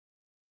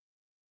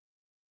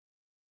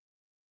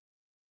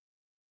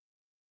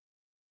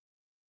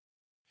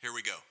Here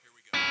we go.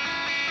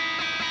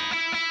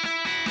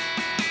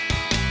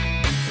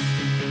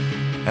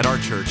 At our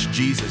church,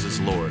 Jesus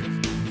is Lord.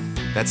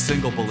 That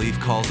single belief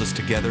calls us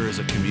together as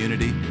a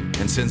community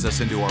and sends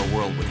us into our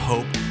world with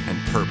hope and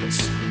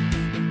purpose.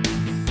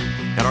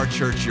 At our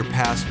church, your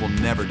past will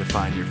never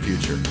define your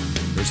future.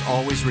 There's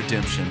always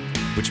redemption,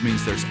 which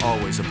means there's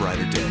always a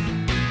brighter day.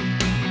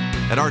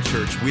 At our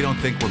church, we don't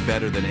think we're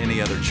better than any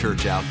other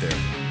church out there.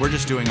 We're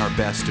just doing our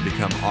best to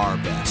become our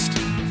best.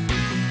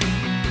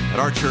 At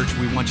our church,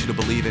 we want you to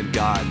believe in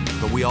God,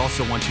 but we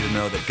also want you to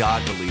know that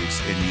God believes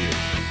in you.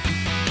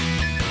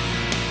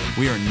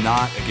 We are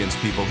not against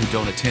people who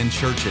don't attend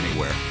church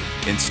anywhere.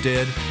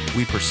 Instead,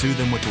 we pursue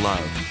them with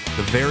love,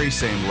 the very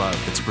same love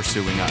that's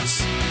pursuing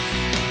us.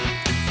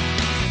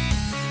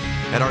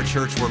 At our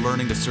church, we're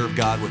learning to serve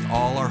God with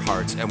all our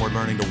hearts, and we're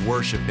learning to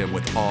worship Him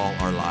with all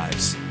our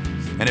lives.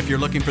 And if you're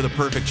looking for the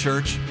perfect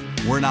church,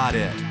 we're not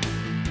it.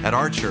 At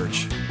our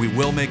church, we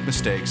will make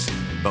mistakes,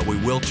 but we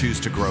will choose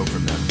to grow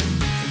from them.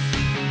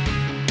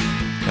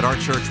 At our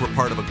church, we're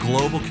part of a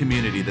global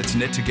community that's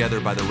knit together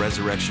by the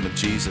resurrection of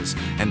Jesus.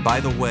 And by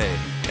the way,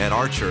 at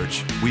our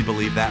church, we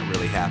believe that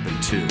really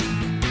happened too.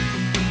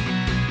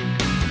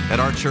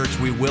 At our church,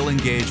 we will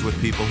engage with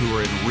people who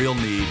are in real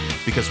need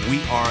because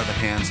we are the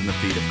hands and the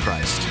feet of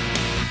Christ.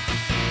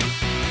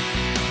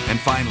 And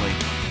finally,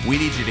 we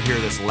need you to hear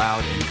this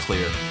loud and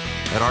clear.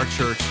 At our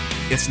church,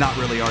 it's not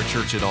really our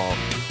church at all,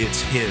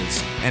 it's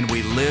His. And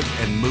we live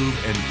and move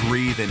and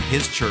breathe in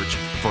His church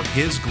for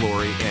His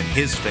glory and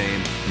His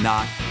fame,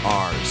 not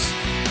ours.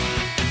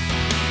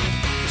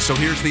 So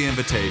here's the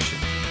invitation.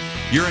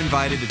 You're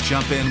invited to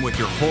jump in with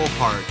your whole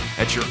heart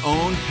at your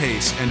own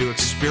pace and to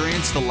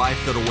experience the life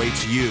that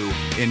awaits you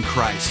in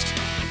Christ.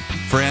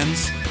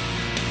 Friends,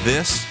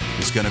 this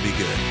is going to be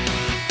good.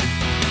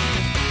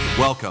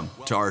 Welcome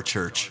to our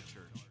church.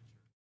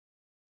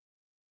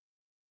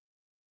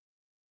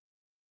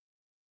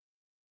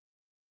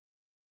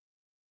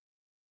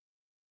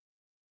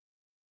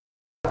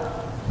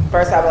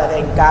 First, I would like to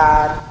thank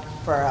God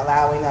for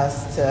allowing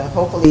us to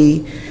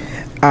hopefully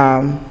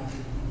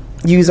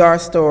use our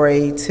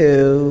story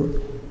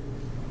to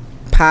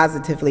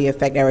positively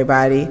affect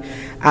everybody.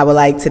 I would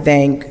like to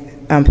thank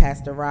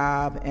Pastor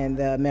Rob and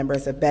the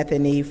members of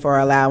Bethany for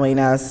allowing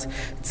us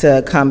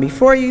to come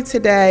before you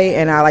today.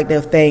 And I'd like to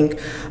thank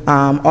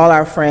all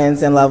our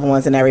friends and loved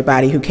ones and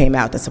everybody who came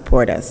out to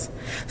support us.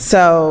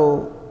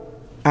 So,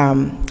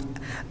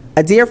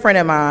 a dear friend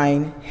of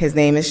mine, his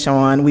name is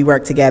Sean, we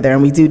work together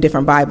and we do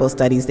different Bible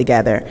studies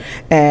together.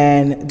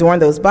 And during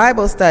those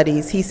Bible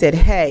studies, he said,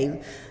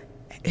 hey,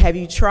 have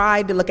you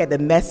tried to look at the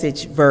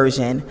Message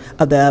version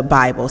of the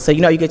Bible? So,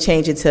 you could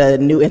change it to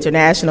New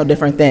International,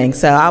 different things.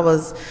 So I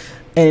was,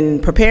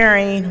 in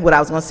preparing what I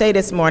was going to say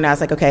this morning, I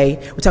was like, okay,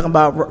 we're talking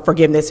about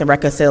forgiveness and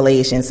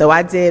reconciliation. So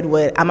I did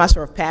what, I'm not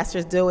sure if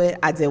pastors do it,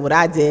 I did what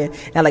I did.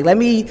 And I'm like, let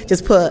me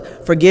just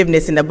put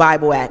forgiveness in the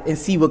Bible app and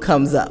see what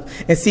comes up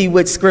and see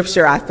which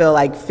scripture I feel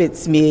like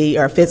fits me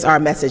or fits our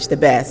message the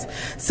best.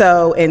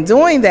 So in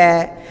doing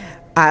that,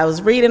 I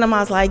was reading them, I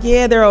was like,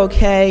 yeah, they're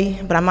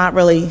okay, but I'm not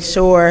really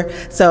sure.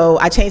 So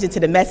I changed it to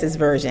the Message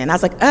version. I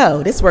was like,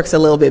 oh, this works a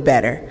little bit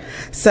better.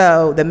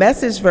 So the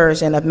Message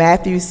version of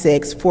Matthew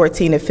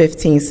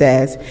 6:14-15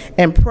 says,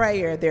 in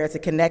prayer, there is a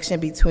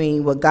connection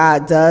between what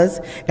God does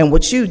and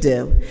what you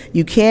do.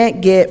 You can't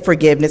get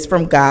forgiveness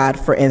from God,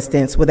 for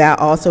instance, without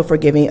also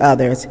forgiving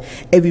others.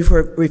 If you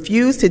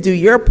refuse to do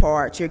your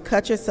part, you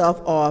cut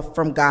yourself off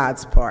from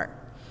God's part.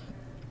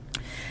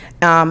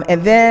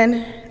 And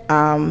then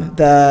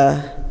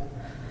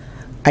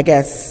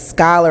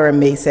scholar in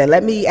me said,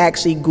 let me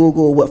actually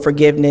Google what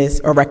forgiveness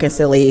or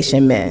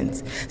reconciliation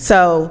means.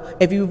 So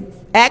if you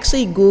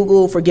actually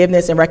Google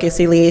forgiveness and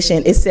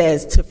reconciliation, it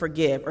says to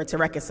forgive or to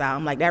reconcile.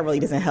 I'm like, that really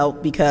doesn't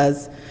help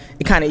because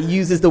it kind of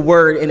uses the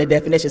word in a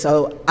definition.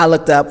 So I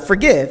looked up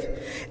forgive.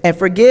 And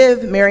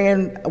forgive,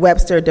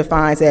 Merriam-Webster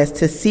defines as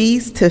to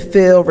cease to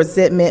feel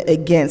resentment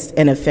against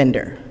an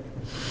offender.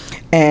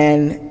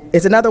 And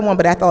it's another one,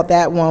 but I thought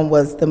that one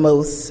was the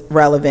most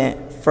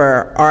relevant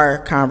for our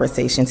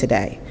conversation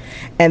today.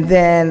 And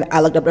then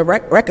I looked up the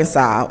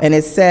reconcile, and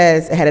it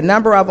says, it had a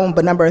number of them,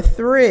 but number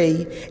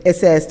 3, it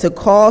says to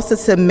cause to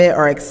submit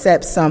or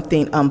accept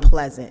something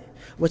unpleasant,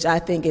 which I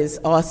think is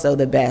also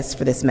the best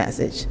for this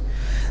message.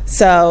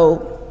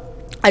 So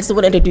I just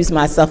want to introduce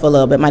myself a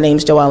little bit. My name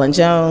is Joellen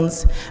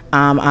Jones.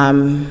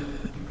 I'm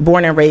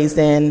born and raised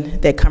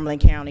in the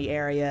Cumberland County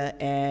area,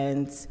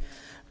 and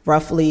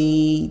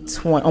roughly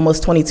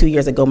almost 22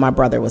 years ago, my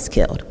brother was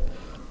killed.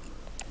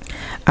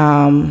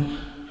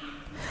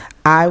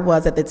 I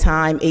was at the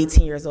time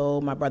 18 years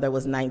old, my brother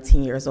was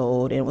 19 years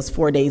old, and it was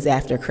 4 days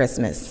after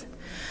Christmas.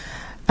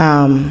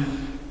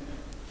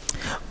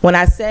 When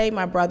I say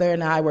my brother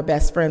and I were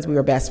best friends, we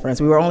were best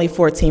friends. We were only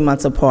 14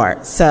 months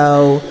apart,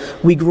 so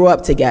we grew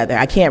up together.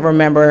 I can't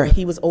remember,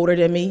 he was older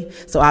than me,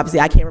 so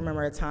obviously I can't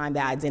remember a time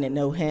that I didn't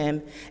know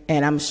him,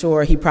 and I'm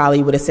sure he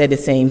probably would have said the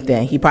same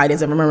thing. He probably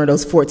doesn't remember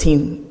those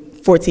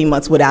 14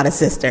 months without a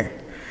sister.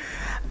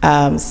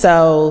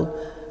 So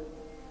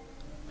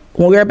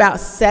When we were about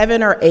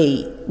 7 or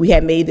 8, we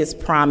had made this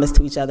promise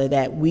to each other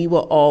that we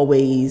will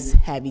always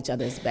have each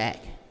other's back.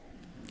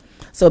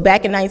 So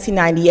back in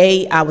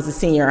 1998, I was a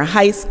senior in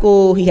high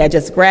school. He had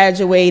just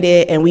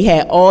graduated, and we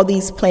had all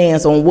these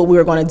plans on what we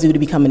were going to do to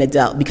become an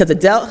adult. Because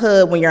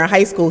adulthood, when you're in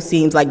high school,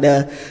 seems like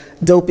the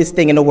dopest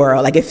thing in the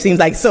world. Like, it seems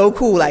like so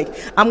cool. Like,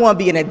 I'm going to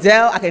be an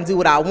adult. I can do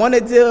what I want to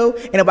do.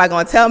 Ain't nobody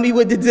going to tell me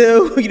what to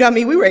do. You know what I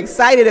mean? We were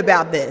excited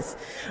about this.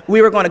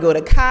 We were going to go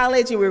to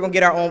college, and we were going to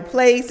get our own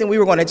place, and we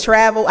were going to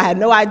travel. I had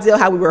no idea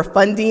how we were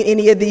funding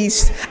any of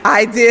these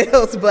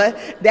ideals, but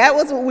that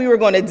was what we were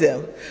going to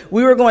do.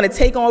 We were going to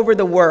take over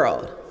the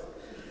world.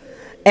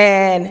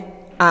 And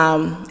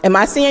in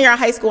my senior year of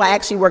high school, I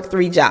actually worked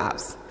 3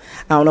 jobs.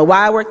 I don't know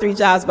why I worked 3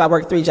 jobs, but I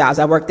worked 3 jobs.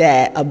 I worked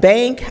at a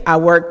bank, I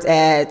worked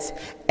at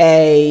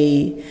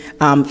a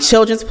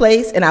children's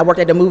place, and I worked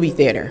at the movie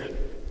theater.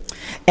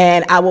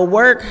 And I will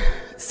work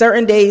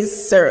certain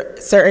days,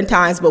 certain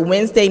times, but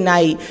Wednesday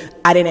night,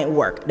 I didn't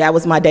work. That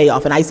was my day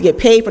off. And I used to get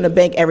paid from the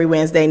bank every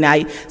Wednesday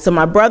night. So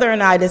my brother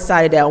and I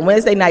decided that on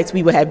Wednesday nights,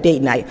 we would have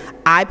date night.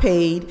 I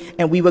paid,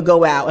 and we would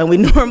go out. And we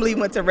normally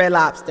went to Red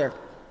Lobster.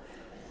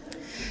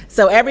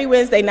 So every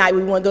Wednesday night,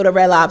 we would go to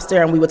Red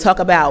Lobster, and we would talk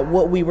about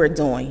what we were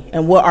doing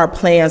and what our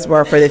plans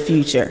were for the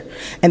future.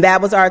 And that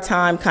was our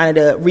time kind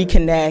of to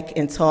reconnect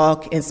and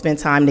talk and spend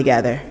time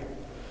together.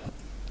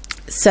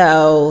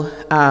 So,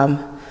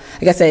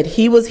 like I said,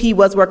 he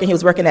was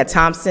working at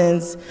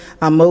Thompson's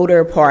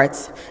Motor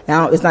Parts.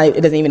 Now, it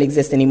doesn't even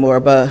exist anymore,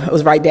 but it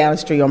was right down the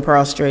street on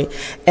Pearl Street.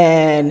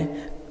 And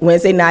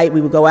Wednesday night,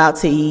 we would go out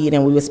to eat,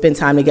 and we would spend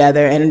time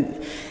together.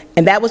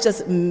 And that was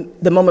just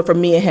the moment for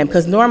me and him,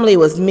 because normally it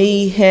was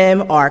me,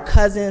 him, our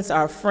cousins,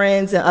 our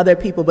friends, and other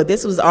people, but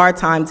this was our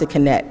time to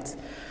connect.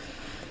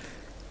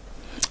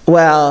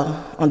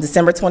 Well, on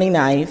December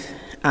 29th,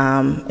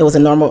 it was a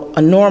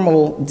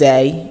normal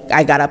day.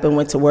 I got up and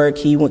went to work.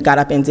 He got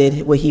up and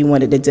did what he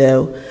wanted to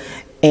do.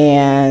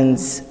 And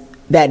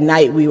that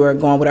night, we were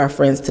going with our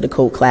friends to the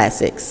Colt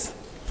Classics.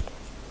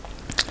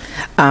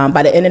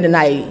 By the end of the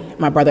night,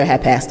 my brother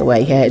had passed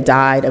away. He had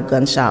died of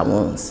gunshot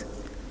wounds.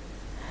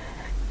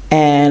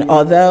 And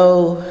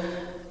although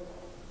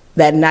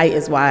that night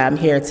is why I'm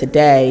here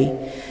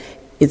today,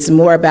 it's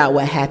more about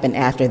what happened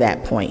after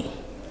that point.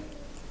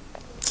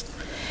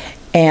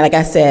 And like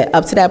I said,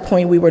 up to that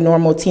point, we were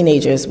normal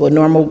teenagers with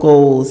normal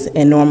goals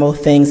and normal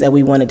things that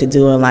we wanted to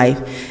do in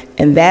life.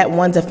 And that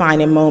one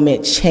defining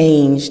moment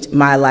changed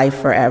my life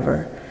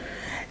forever.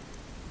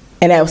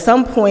 And at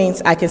some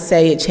points, I can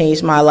say it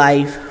changed my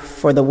life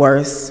for the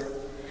worse.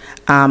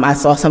 I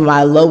saw some of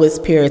my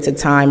lowest periods of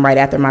time right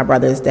after my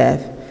brother's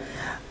death.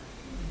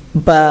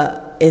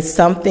 But it's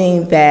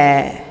something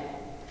that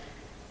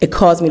it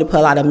caused me to put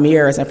a lot of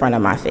mirrors in front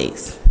of my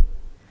face.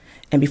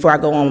 And before I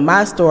go on with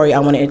my story, I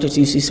want to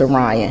introduce you to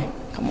Ryan.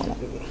 Come on up.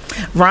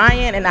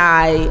 Ryan and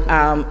I,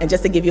 and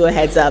just to give you a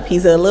heads up,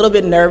 he's a little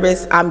bit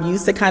nervous. I'm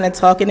used to kind of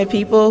talking to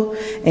people,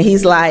 and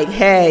he's like,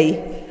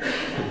 hey,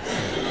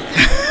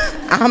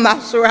 I'm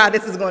not sure how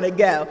this is going to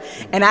go.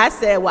 And I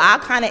said, well, I'll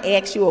kind of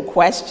ask you a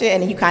question,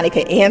 and you kind of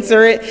can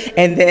answer it,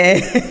 and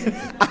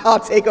then I'll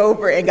take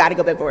over and got to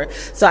go back forward.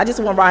 So I just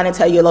want Ryan to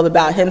tell you a little bit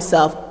about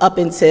himself up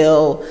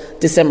until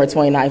December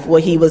 29th,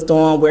 what he was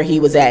doing, where he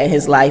was at in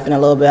his life, and a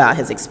little bit about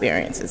his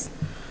experiences.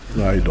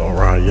 How you doing,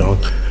 Ryan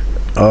Young?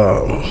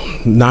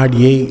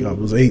 98, I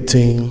was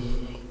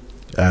 18.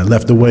 I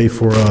left away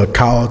for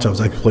college. I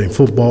was actually playing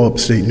football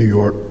upstate New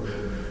York.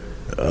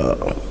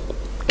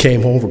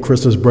 Came home for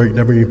Christmas break,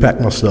 never even packed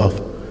my stuff.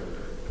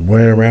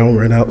 Went around,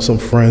 ran out with some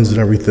friends and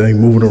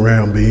everything, moving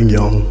around, being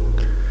young.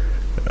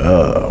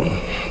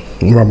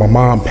 Remember my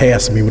mom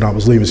passed me when I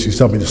was leaving. She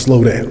told me to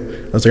slow down.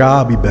 I was like,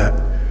 I'll be back.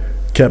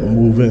 Kept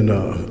moving.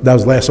 That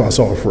was the last time I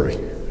saw her free.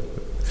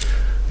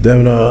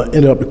 Then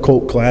ended up the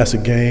Colt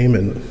Classic game,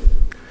 and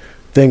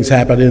things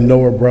happened. I didn't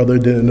know her brother,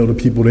 didn't know the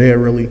people there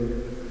really.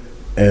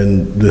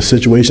 And the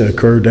situation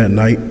occurred that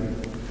night.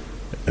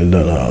 And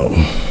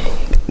then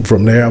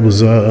from there, I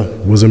was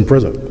in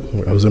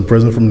prison. I was in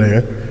prison from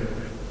there.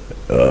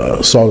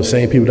 Saw the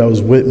same people that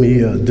was with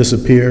me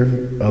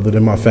disappear, other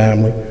than my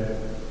family.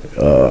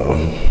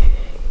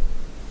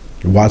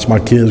 Watched my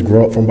kids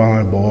grow up from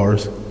behind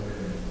bars.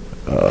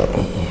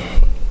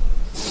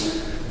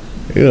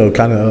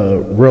 Kind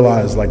of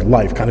realized like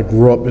life, kind of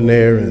grew up in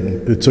there,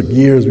 and it took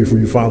years before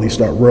you finally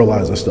start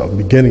realizing stuff. In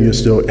the beginning, you're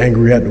still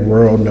angry at the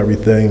world and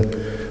everything,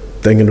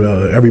 thinking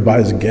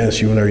everybody's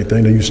against you and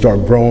everything. Then you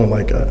start growing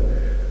like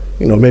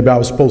maybe I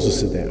was supposed to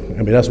sit down.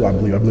 I mean, that's what I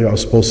believe. I believe I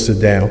was supposed to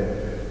sit down.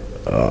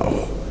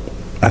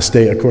 I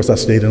stayed in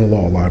the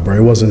law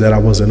library. It wasn't that I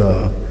wasn't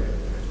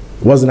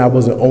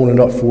owning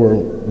up for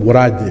what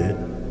I did,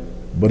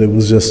 but it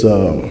was just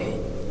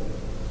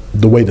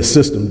the way the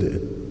system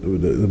did.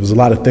 There was a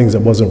lot of things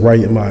that wasn't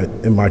right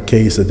in my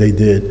case that they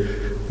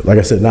did. Like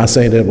I said, not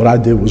saying that what I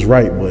did was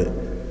right, but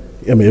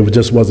I mean, it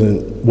just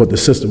wasn't what the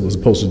system was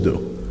supposed to do.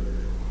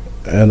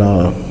 And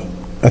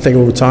I think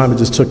over time, it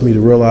just took me to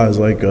realize,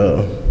 like,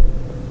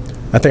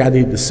 I think I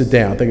needed to sit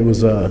down. I think it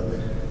was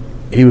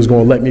he was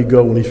going to let me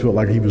go when he felt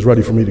like he was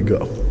ready for me to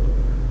go.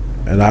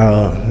 And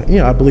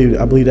I believe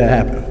that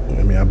happened.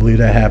 I mean, I believe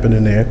that happened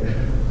in there.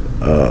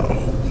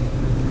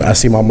 I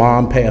see my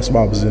mom pass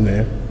while I was in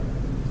there,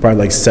 probably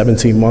like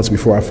 17 months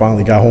before I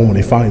finally got home. When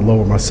they finally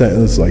lowered my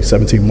sentence, like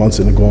 17 months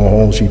into going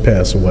home, she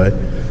passed away.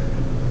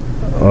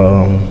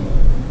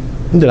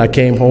 And then I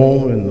came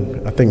home,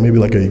 and I think maybe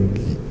like a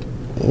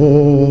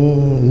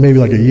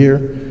year,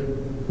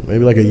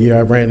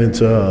 I ran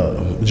into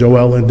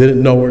Joellen.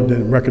 Didn't know her,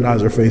 didn't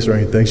recognize her face or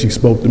anything. She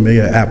spoke to me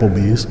at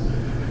Applebee's,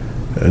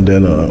 and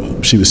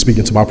then she was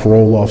speaking to my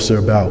parole officer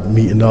about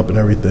meeting up and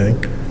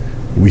everything.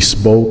 We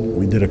spoke.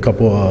 We did a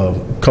couple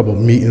of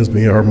meetings,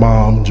 me and her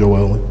mom,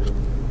 Joellen,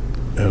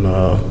 and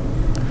I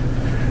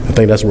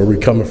think that's where we're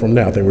coming from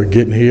now. I think we're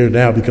getting here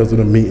now because of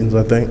the meetings,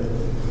 I think.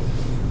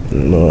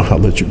 And I'll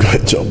let you go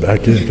ahead and jump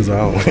back in because I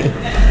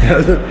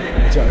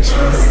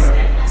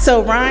don't.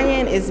 So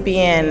Ryan is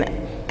being,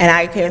 and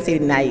I can't say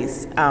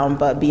nice,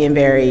 but being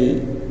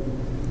very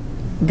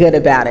good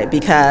about it,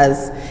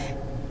 because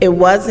it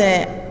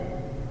wasn't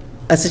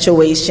a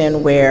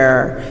situation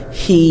where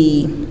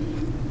he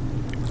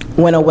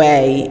went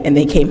away and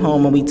then came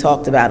home and we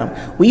talked about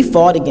him. We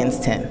fought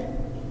against him.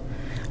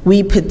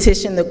 We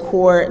petitioned the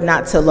court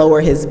not to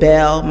lower his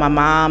bail. My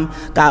mom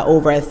got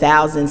over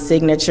 1,000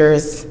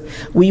 signatures.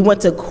 We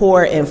went to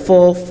court in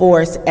full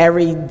force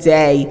every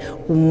day,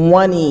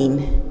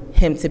 wanting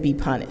him to be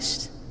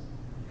punished,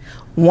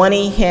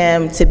 wanting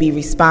him to be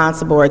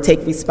responsible or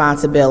take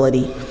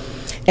responsibility.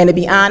 And to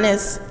be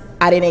honest,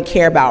 I didn't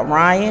care about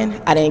Ryan.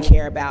 I didn't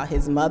care about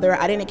his mother.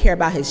 I didn't care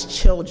about his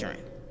children.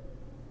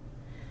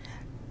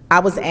 I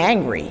was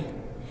angry.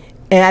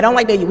 And I don't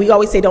like that, we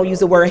always say don't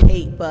use the word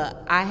hate,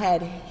 but I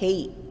had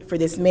hate for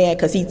this man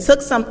because he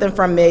took something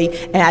from me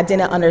and I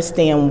didn't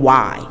understand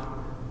why.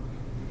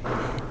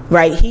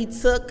 Right? He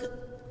took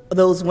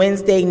those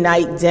Wednesday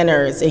night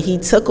dinners and he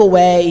took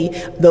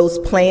away those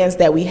plans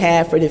that we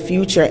had for the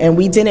future, and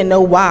we didn't know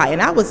why. And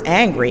I was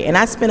angry, and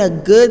I spent a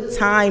good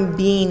time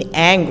being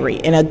angry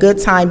and a good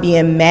time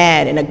being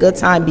mad and a good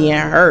time being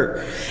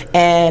hurt.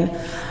 And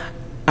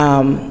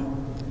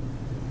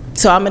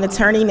so I'm an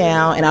attorney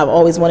now, and I've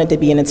always wanted to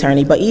be an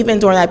attorney, but even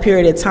during that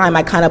period of time,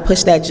 I kind of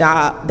pushed that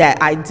job,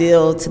 that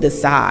ideal to the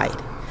side.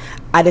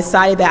 I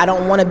decided that I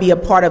don't want to be a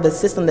part of a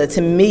system that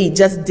to me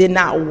just did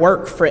not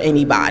work for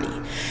anybody.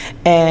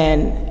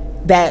 And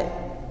that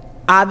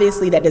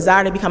obviously that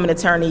desire to become an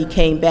attorney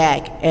came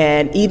back,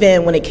 and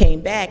even when it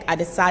came back, I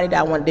decided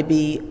I wanted to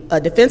be a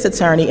defense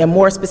attorney, and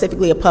more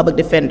specifically a public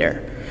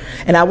defender.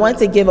 And I wanted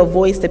to give a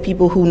voice to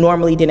people who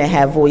normally didn't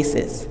have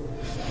voices.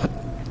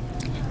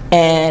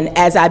 And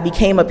as I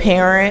became a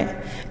parent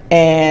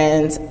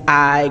and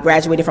I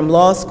graduated from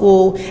law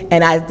school,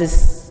 and I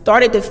just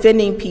started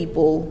defending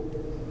people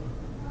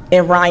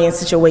in Ryan's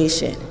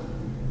situation.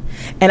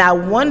 And I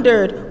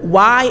wondered,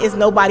 why is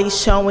nobody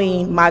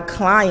showing my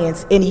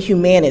clients any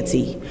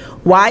humanity?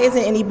 Why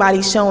isn't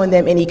anybody showing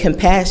them any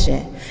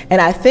compassion?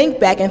 And I think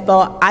back and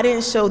thought, I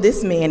didn't show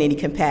this man any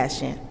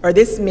compassion or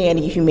this man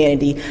any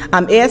humanity.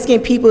 I'm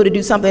asking people to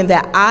do something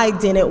that I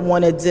didn't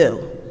want to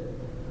do.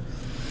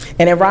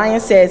 And then Ryan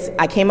says,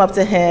 I came up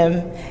to him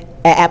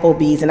at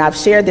Applebee's, and I've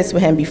shared this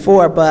with him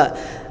before, but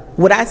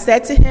what I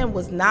said to him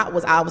was not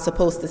what I was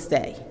supposed to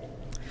say.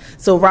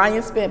 So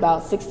Ryan spent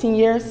about 16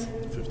 years?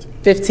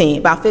 15,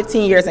 about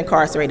 15 years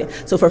incarcerated.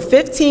 So for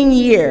 15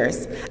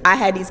 years, I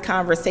had these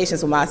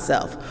conversations with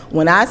myself.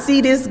 When I see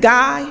this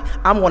guy,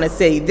 I'm gonna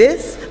say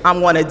this, I'm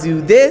gonna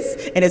do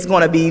this, and it's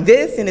gonna be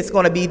this, and it's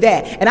gonna be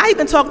that. And I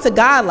even talked to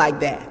God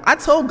like that. I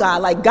told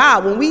God, like,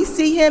 God, when we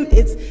see him,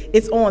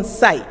 it's on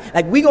sight.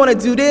 Like, we're gonna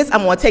do this,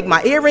 I'm gonna take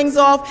my earrings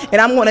off,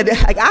 and I'm gonna,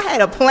 like, I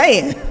had a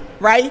plan,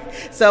 right?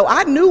 So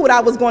I knew what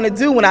I was gonna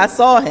do when I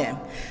saw him.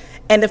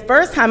 And the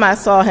first time I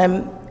saw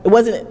him, it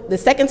wasn't the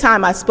second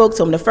time I spoke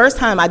to him. The first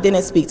time I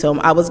didn't speak to him.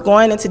 I was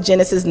going into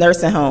Genesis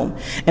nursing home,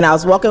 and I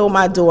was walking with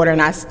my daughter,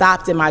 and I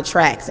stopped in my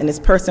tracks, and this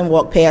person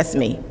walked past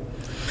me.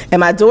 And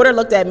my daughter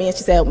looked at me, and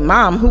she said,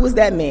 Mom, who was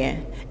that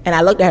man? And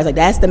I looked at her, I was like,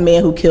 that's the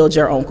man who killed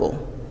your uncle.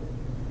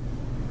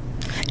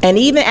 And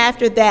even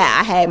after that,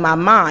 I had my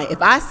mind,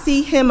 if I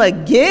see him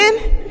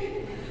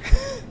again,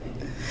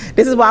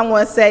 this is what I'm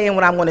going to say and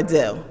what I'm going to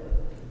do.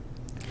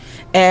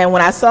 And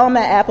when I saw him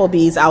at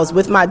Applebee's, I was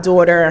with my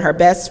daughter and her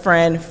best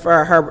friend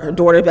for her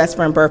daughter's best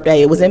friend's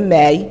birthday. It was in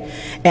May.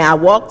 And I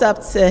walked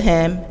up to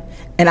him,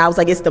 and I was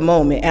like, it's the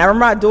moment. And I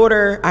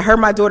remember I heard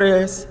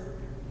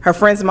her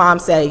friend's mom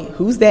say,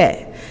 who's that?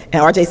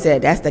 And RJ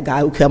said, that's the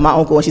guy who killed my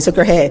uncle. And she shook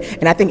her head.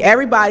 And I think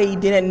everybody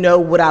didn't know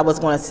what I was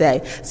going to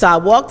say. So I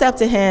walked up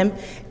to him,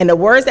 and the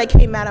words that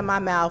came out of my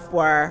mouth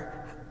were,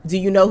 do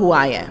you know who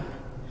I am?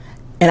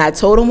 And I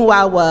told him who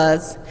I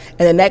was.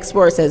 And the next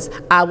word says,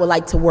 I would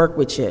like to work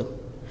with you.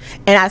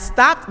 And I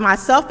stopped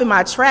myself in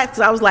my tracks,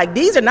 because I was like,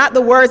 these are not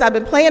the words I've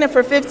been planning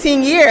for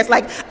 15 years.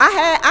 Like,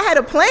 I had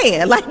a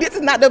plan. Like, this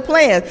is not the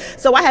plan.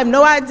 So I have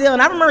no idea.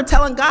 And I remember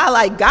telling God,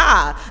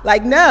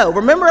 like, no.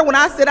 Remember when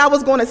I said I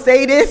was going to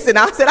say this, and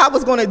I said I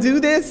was going to do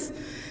this?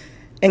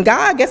 And God,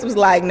 I guess, was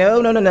like,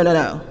 no.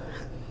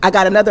 I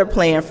got another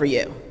plan for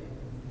you.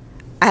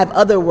 I have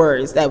other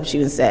words that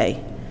you would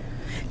say.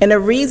 And the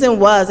reason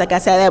was, like I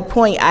said, at that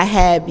point, I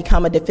had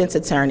become a defense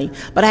attorney,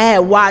 but I had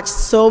watched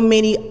so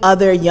many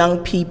other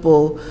young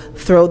people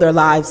throw their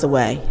lives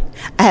away.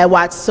 I had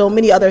watched so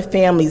many other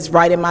families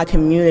right in my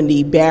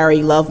community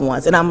bury loved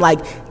ones, and I'm like,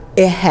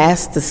 it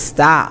has to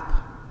stop.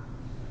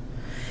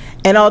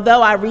 And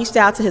although I reached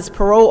out to his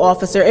parole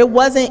officer, it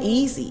wasn't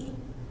easy.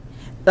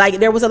 Like,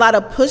 there was a lot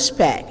of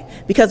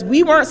pushback because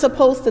we weren't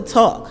supposed to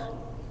talk.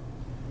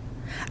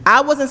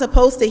 I wasn't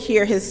supposed to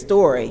hear his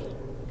story.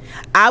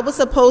 I was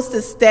supposed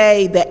to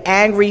stay the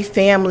angry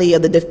family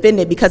of the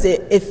defendant because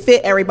it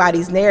fit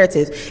everybody's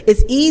narrative.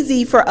 It's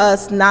easy for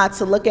us not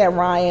to look at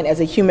Ryan as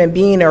a human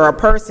being or a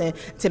person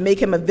to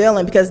make him a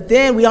villain, because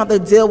then we don't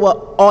have to deal with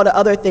all the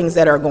other things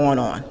that are going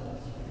on.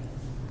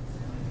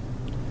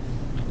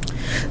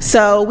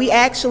 So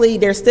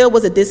there still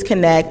was a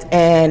disconnect,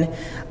 and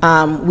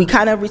we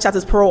kind of reached out to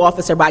his parole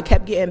officer, but I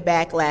kept getting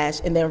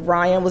backlash, and then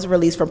Ryan was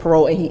released from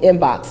parole, and he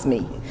inboxed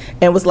me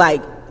and was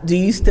like, do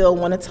you still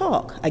want to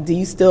talk? Like, do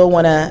you still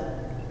want to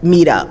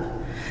meet up?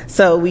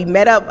 So we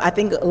met up, I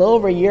think, a little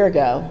over a year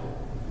ago.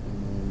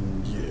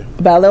 Yeah.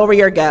 About a little over a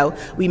year ago,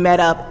 we met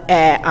up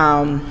at,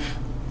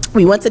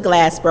 we went to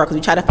Glassboro because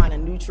we tried to find a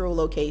neutral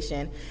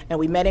location, and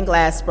we met in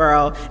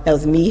Glassboro. It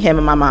was me, him,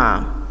 and my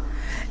mom.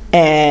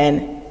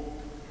 And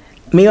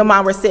me and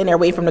mom were sitting there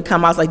waiting for him to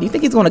come. I was like, do you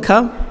think he's going to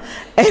come?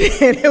 And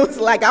it was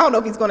like, I don't know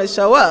if he's going to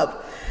show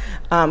up.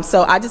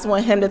 So I just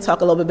want him to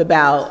talk a little bit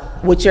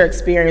about what your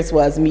experience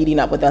was meeting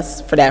up with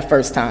us for that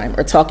first time,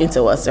 or talking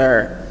to us,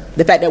 or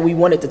the fact that we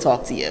wanted to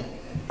talk to you.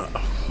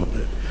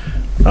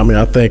 I mean,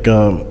 I think,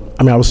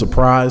 I was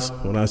surprised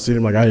when I seen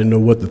him. Like, I didn't know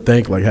what to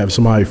think, like have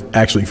somebody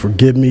actually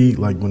forgive me,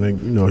 like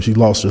when she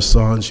lost her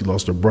son, she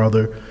lost her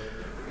brother,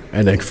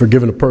 and then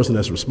forgiving the person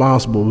that's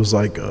responsible. It was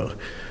like, I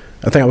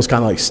think I was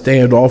kind of like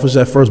standoffish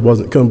at first,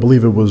 couldn't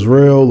believe it was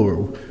real,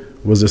 or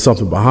was there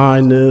something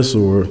behind this,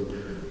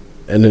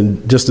 and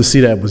then just to see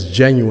that it was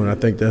genuine, I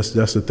think that's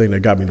the thing that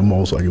got me the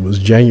most. Like, it was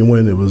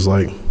genuine. It was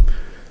like,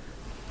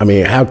 I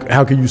mean,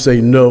 how can you say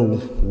no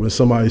when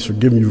somebody's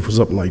forgiving you for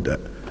something like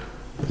that?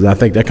 Because I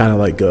think that kind of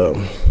like,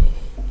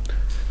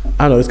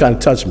 I don't know, it's kind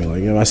of touched me.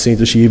 Like, I seen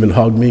that she even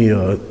hugged me,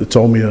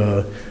 told me,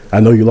 I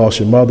know you lost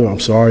your mother, I'm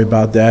sorry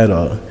about that.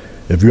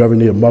 If you ever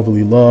need a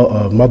motherly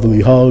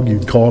hug, you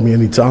can call me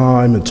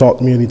anytime and talk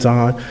to me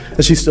anytime.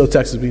 And she still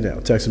texts me now,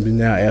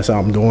 asks how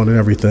I'm doing and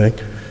everything.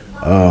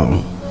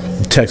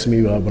 Text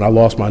me when I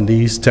lost my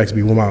niece, text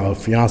me when my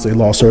fiance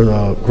lost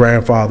her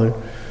grandfather.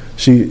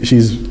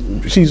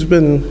 She's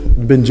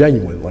been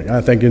genuine. Like,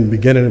 I think in the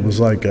beginning it was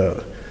like,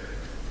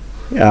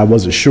 I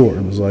wasn't sure.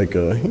 It was like,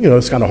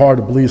 it's kind of hard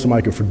to believe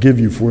somebody could forgive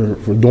you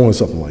for doing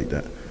something like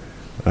that.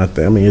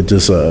 I mean, it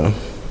just, that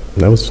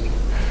was,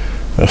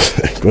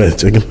 go ahead,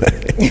 take it back.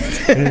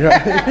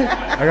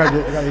 I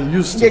gotta get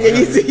used to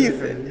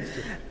it.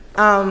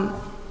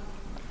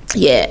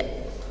 Yeah.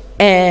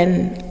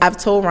 And I've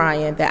told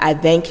Ryan that I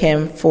thank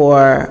him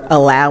for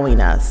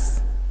allowing us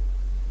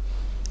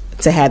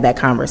to have that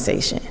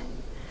conversation.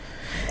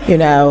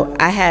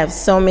 I have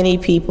so many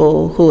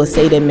people who will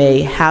say to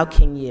me, how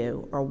can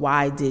you, or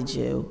why did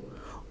you?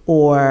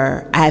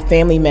 Or I have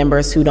family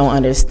members who don't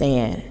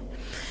understand.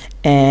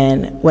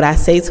 And what I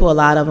say to a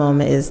lot of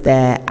them is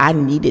that I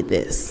needed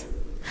this.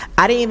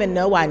 I didn't even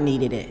know I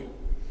needed it,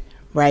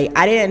 right?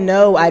 I didn't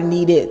know I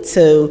needed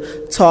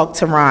to talk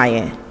to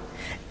Ryan.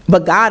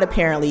 But God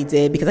apparently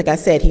did, because like I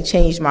said, he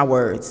changed my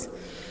words.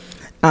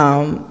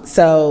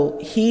 So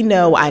he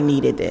knows I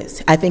needed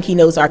this. I think he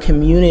knows our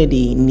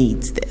community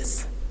needs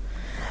this.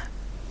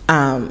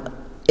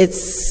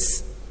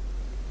 It's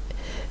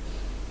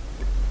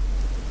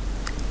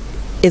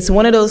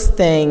one of those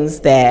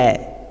things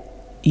that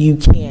you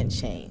can't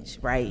change,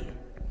 right?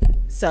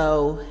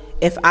 So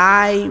if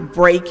I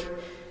break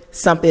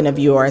something of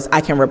yours,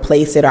 I can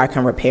replace it or I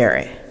can repair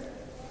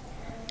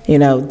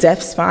it.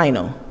 Death's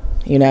final.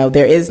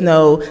 There is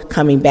no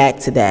coming back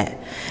to that.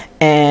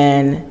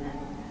 And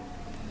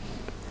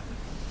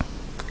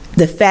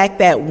the fact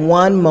that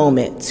one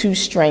moment, two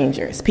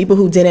strangers, people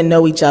who didn't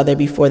know each other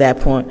before that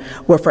point,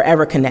 were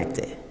forever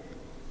connected,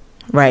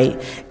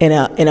 right? In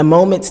a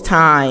moment's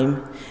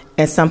time,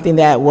 and something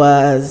that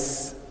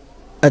was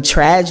a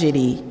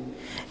tragedy.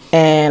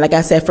 And like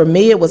I said, for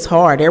me, it was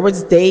hard. There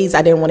was days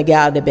I didn't want to get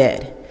out of the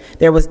bed.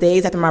 There was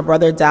days after my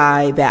brother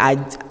died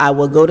that I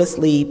would go to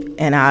sleep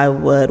and I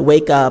would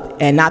wake up,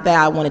 and not that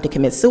I wanted to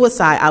commit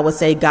suicide, I would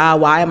say,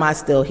 God, why am I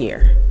still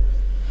here?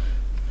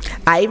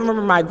 I even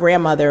remember my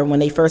grandmother, when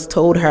they first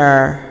told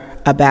her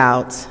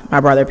about my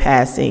brother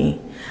passing,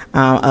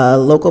 a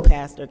local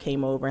pastor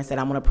came over and said,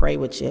 I'm going to pray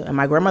with you. And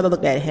my grandmother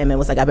looked at him and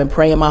was like, I've been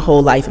praying my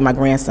whole life and my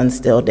grandson's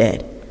still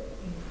dead.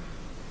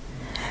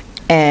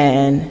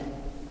 And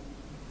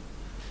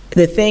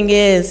the thing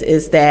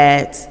is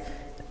that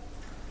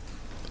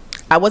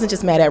I wasn't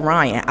just mad at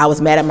Ryan. I was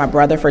mad at my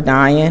brother for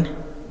dying.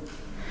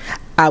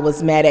 I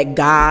was mad at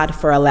God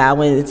for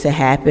allowing it to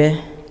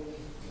happen.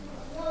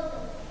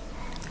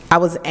 I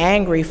was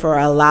angry for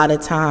a lot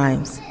of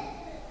times.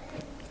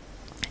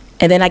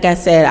 And then, like I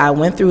said, I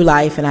went through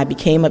life and I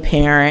became a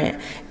parent,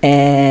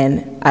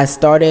 and I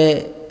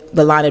started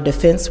the line of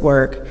defense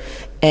work,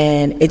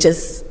 and it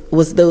just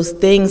was those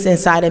things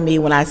inside of me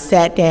when I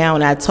sat down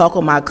and I talked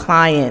with my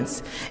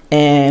clients,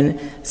 and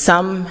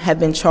some have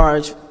been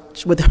charged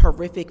with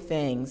horrific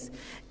things,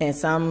 and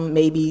some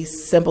maybe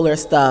simpler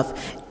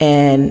stuff,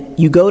 and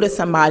you go to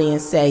somebody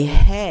and say,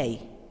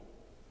 hey,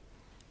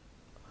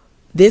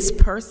 this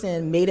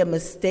person made a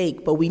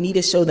mistake, but we need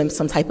to show them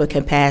some type of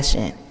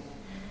compassion.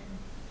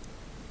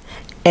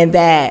 And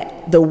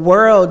that the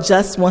world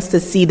just wants to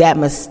see that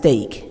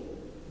mistake.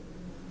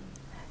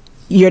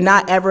 You're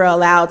not ever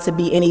allowed to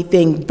be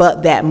anything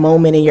but that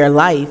moment in your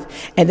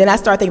life. And then I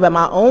start thinking about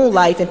my own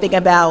life and thinking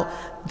about,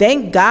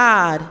 thank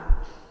God,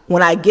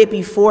 when I get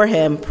before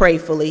him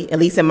prayerfully, at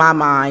least in my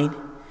mind,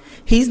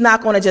 he's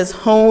not going to just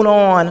hone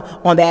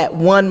on that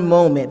one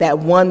moment, that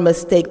one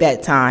mistake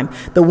that time,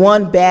 the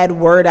one bad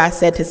word I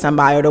said to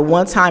somebody, or the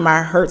one time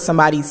I hurt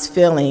somebody's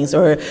feelings,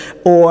 or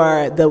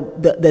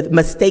the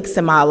mistakes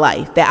in my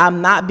life, that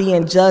I'm not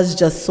being judged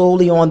just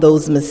solely on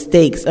those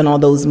mistakes and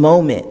on those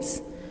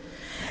moments.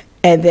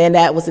 And then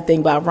that was the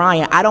thing about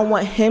Ryan. I don't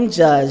want him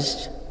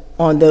judged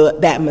on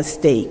that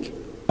mistake,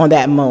 on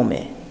that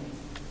moment.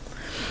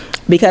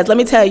 Because let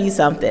me tell you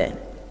something.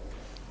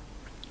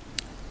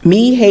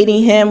 Me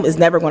hating him is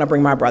never going to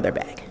bring my brother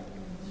back.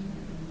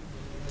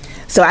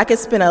 So I could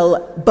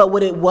but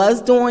what it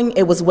was doing,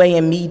 it was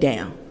weighing me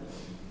down.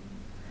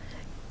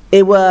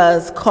 It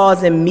was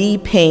causing me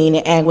pain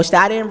and anguish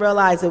that I didn't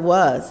realize it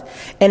was.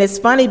 And it's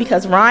funny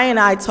because Ryan and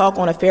I talk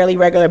on a fairly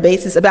regular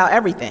basis about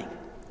everything.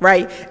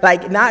 Right?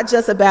 Like, not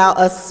just about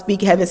us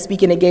having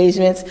speaking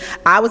engagements.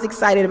 I was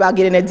excited about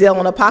getting a deal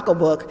on a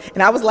pocketbook.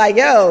 And I was like,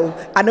 yo,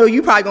 I know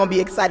you probably going to be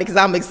excited because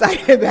I'm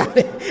excited about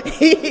it.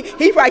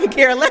 He probably could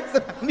care less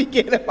about me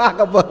getting a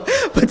pocketbook.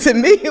 But to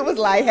me, it was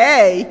like,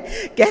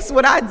 hey, guess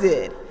what I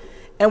did?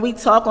 And we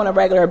talk on a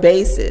regular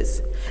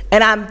basis.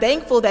 And I'm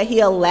thankful that he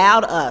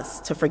allowed us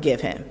to forgive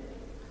him.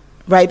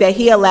 Right, that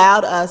he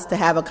allowed us to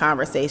have a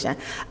conversation.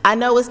 I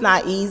know it's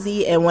not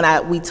easy, and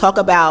when we talk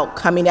about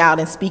coming out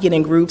and speaking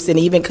in groups, and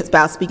even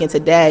about speaking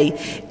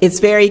today, it's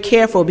very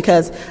careful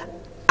because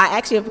I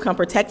actually have become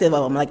protective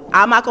of him. Like,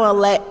 I'm not going to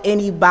let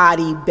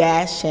anybody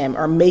bash him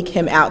or make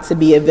him out to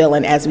be a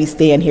villain as we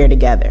stand here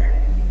together.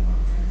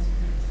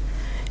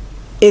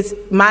 It's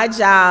my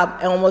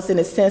job, almost in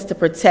a sense, to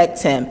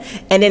protect him.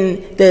 And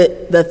then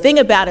the thing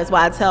about it is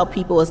why I tell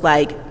people is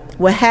like,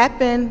 what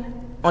happened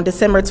on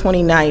December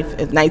 29th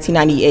of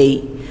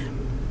 1998,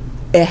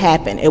 it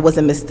happened. It was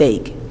a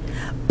mistake.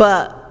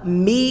 But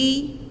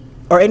me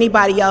or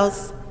anybody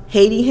else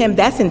hating him,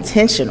 that's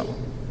intentional.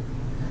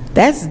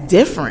 That's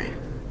different.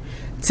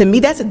 To me,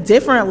 that's a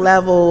different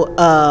level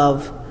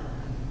of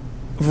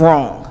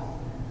wrong,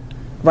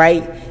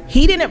 right?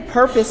 He didn't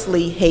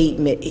purposely hate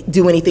me,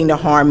 do anything to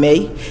harm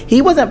me.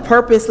 He wasn't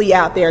purposely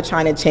out there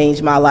trying to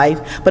change my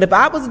life. But if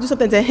I was to do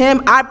something to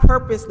him, I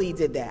purposely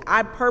did that.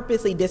 I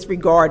purposely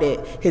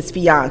disregarded his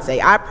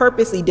fiance. I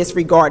purposely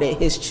disregarded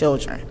his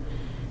children.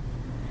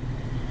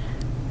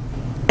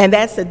 And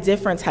that's a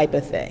different type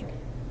of thing.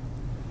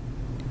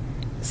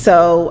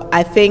 So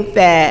I think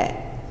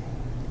that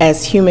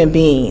as human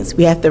beings,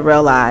 we have to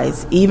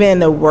realize, even in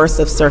the worst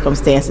of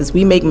circumstances,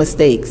 we make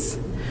mistakes.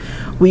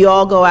 We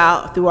all go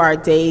out through our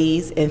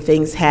days and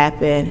things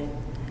happen,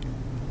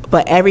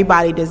 but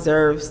everybody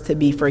deserves to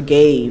be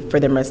forgave for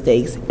their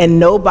mistakes, and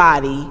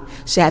nobody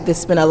should have to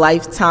spend a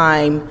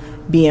lifetime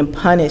being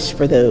punished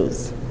for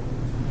those.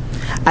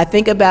 I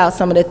think about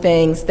some of the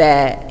things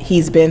that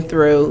he's been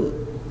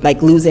through,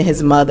 like losing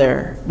his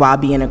mother while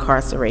being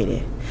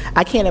incarcerated.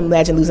 I can't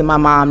imagine losing my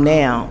mom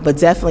now, but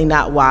definitely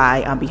not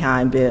why I'm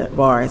behind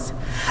bars.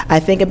 I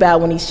think about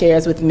when he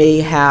shares with me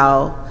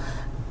how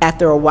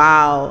after a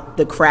while,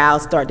 the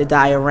crowds start to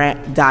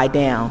die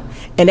down.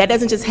 And that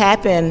doesn't just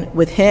happen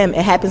with him,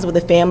 it happens with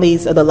the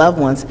families of the loved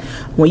ones.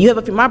 When you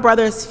have my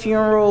brother's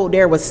funeral,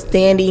 there was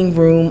standing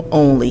room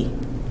only.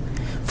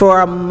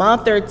 For a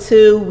month or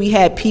two, we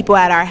had people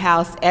at our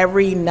house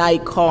every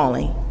night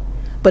calling.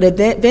 But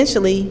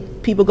eventually,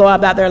 people go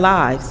about their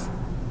lives.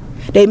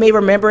 They may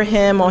remember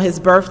him on his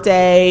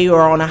birthday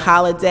or on a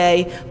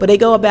holiday, but they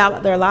go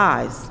about their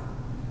lives.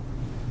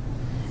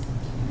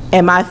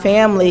 And my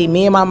family,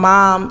 me and my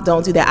mom,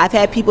 don't do that. I've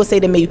had people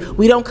say to me,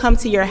 we don't come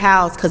to your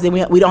house because then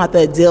we don't have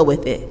to deal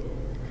with it.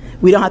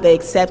 We don't have to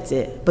accept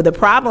it. But the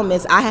problem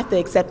is I have to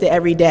accept it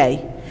every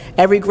day.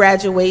 Every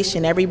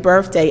graduation, every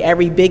birthday,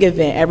 every big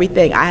event,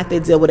 everything, I have to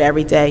deal with it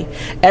every day.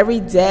 Every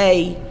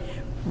day,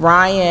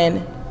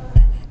 Ryan,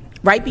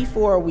 right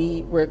before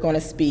we were going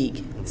to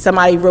speak,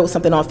 somebody wrote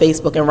something on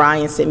Facebook and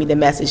Ryan sent me the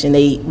message and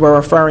they were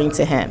referring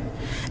to him.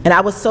 And I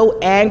was so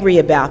angry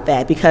about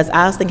that because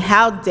I was thinking,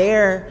 how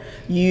dare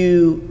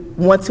you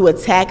want to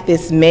attack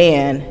this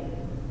man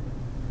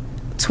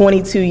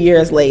 22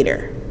 years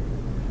later?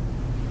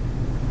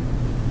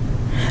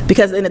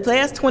 Because in the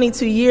last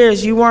 22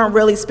 years, you weren't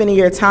really spending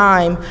your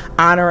time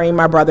honoring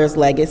my brother's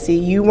legacy.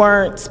 You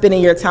weren't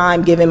spending your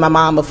time giving my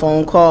mom a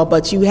phone call,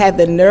 but you had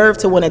the nerve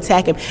to want to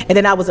attack him. And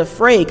then I was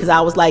afraid because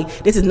I was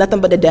like, this is nothing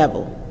but the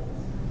devil.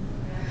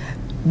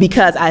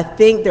 because I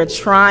think they're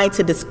trying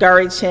to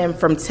discourage him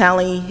from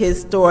telling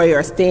his story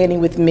or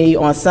standing with me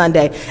on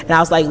Sunday. And I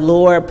was like,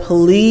 Lord,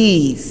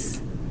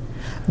 please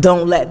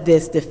don't let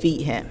this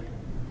defeat him.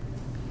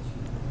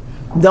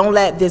 Don't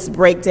let this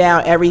break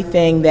down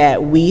everything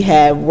that we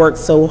have worked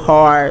so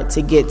hard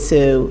to get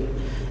to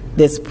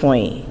this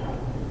point.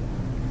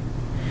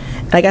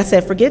 Like I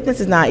said, forgiveness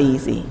is not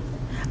easy.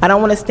 I don't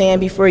want to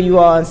stand before you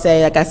all and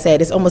say, like I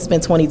said, it's almost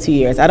been 22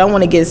 years. I don't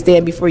want to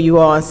stand before you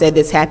all and say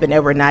this happened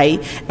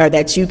overnight or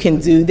that you can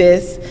do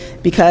this,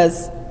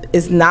 because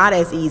it's not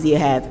as easy to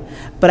have.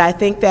 But I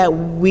think that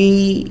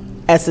we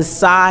as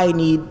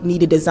society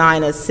need to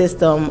design a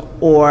system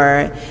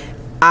or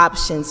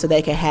options so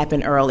they can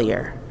happen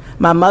earlier.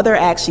 My mother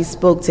actually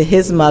spoke to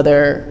his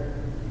mother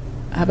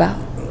about?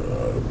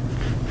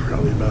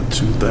 Probably about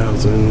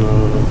 2000,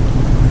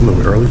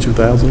 early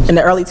 2000s. In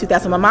the early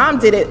 2000s. My mom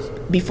did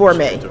it before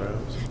me.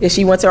 Yeah,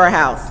 she went to our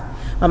house.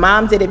 My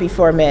mom did it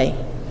before me.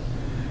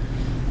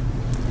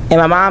 And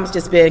my mom's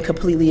just been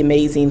completely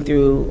amazing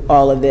through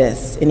all of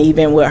this, and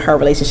even with her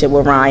relationship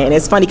with Ryan.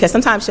 It's funny because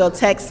sometimes she'll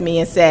text me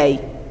and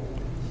say,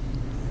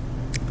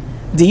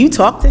 do you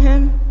talk to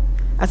him?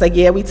 I was like,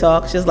 yeah, we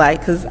talk. She's like,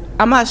 because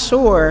I'm not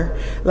sure,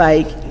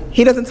 like,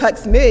 he doesn't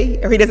text me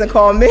or he doesn't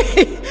call me.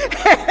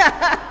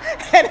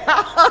 And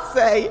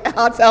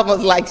I'll tell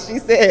him, like she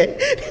said,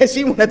 that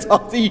she want to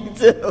talk to you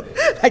too.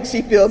 Like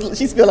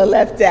she's feeling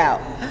left out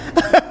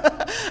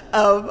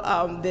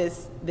of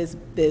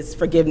this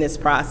forgiveness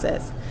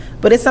process.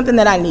 But it's something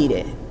that I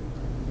needed.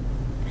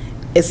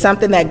 It's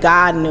something that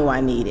God knew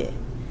I needed.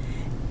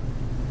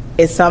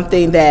 It's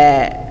something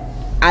that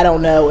I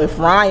don't know if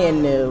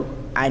Ryan knew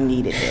I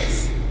needed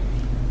this.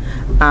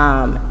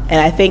 And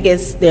I think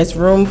there's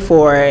room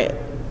for it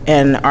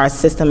in our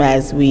system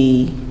as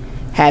we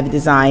have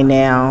designed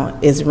now,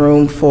 is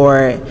room for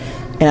it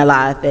in a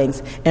lot of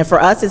things. And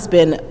for us, it's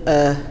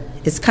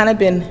kind of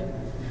been,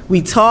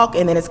 we talk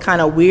and then it's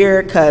kind of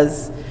weird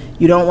because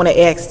you don't want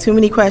to ask too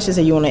many questions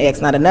and you want to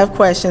ask not enough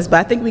questions, but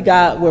I think we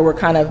got where we're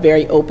kind of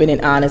very open and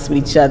honest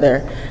with each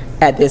other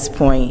at this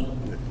point.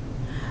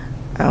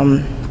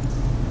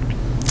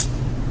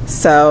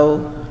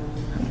 So,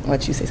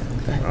 what you say something?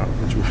 Go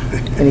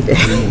ahead.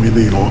 Anything? We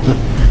lead on.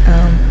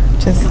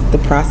 Just the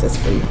process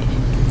for you.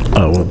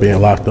 Being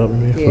locked up,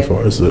 Yeah. as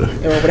far as or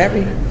whatever.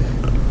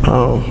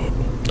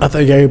 I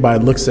think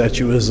everybody looks at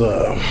you as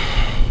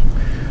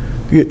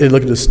they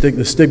look at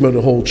the stigma of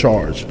the whole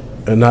charge,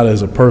 and not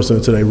as a person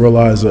until they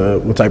realize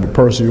what type of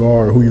person you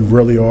are, or who you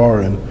really are,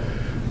 and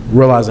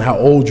realizing how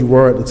old you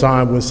were at the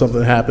time when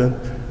something happened.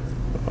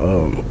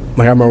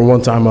 Like I remember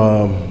one time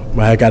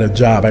I got a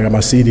job, I got my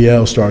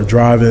CDL, started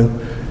driving,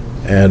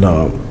 and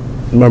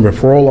remember a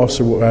parole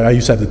officer, I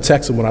used to have to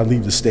text him when I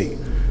leave the state.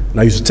 And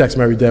I used to text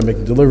them every day,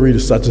 making delivery to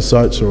such and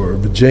such, or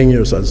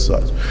Virginia or such and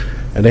such.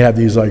 And they have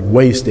these like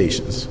way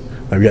stations.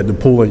 Like you had to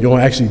pull in. You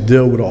don't actually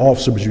deal with an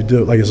officer, but you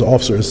deal, like it's an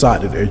officer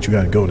inside of there that you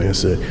got to go there and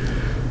sit.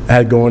 I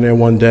had to go in there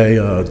one day,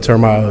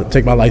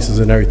 take my license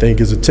and everything,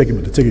 gets a ticket,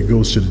 but the ticket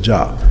goes to the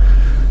job.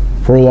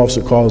 Parole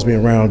officer calls me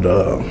around,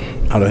 I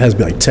don't know, it has to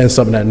be like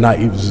 10-something that night.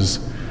 He was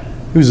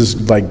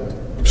just like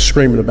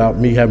screaming about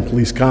me having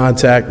police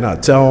contact,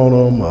 not telling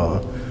him,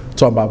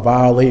 talking about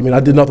violating me. I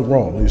did nothing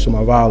wrong. He was talking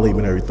about violating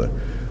me and everything.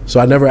 So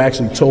I never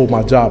actually told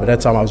my job. At that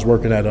time I was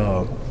working at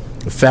a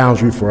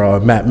foundry for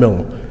Matt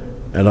Miller.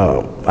 And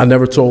I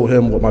never told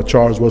him what my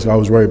charge was. I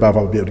was worried about if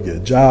I would be able to get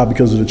a job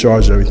because of the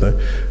charge and everything.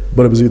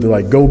 But it was either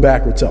like go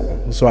back or tell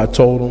him. So I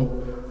told him.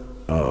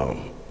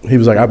 He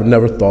was like, I would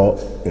never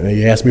thought. And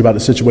he asked me about the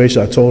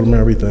situation. I told him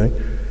everything.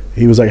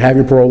 He was like, have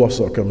your parole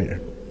officer come here.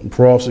 The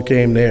parole officer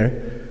came there,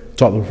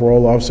 talked to the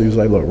parole officer. He was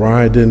like, look,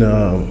 Ryan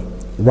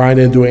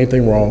didn't do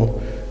anything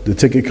wrong. The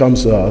ticket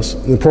comes to us.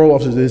 The parole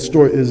officer,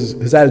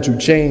 his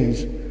attitude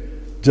changed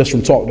just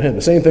from talking to him.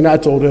 The same thing I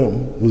told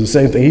him was the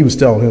same thing he was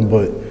telling him,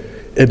 but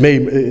it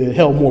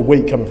held more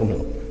weight coming from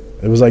him.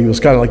 It was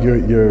kind of like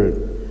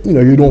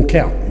you don't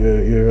count.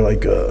 You're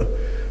like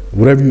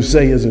whatever you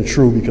say isn't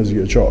true because of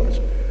your charge.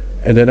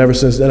 And then ever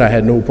since then, I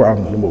had no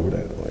problem with him over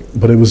that.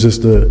 But it was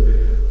just the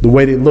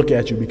way they look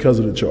at you because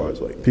of the charge.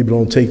 Like people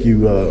don't take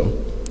you.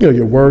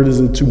 Your word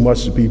isn't too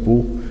much to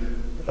people.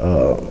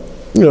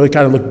 They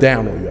kind of look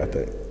down on you, I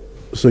think.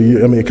 So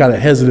you're kind of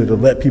hesitant to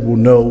let people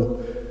know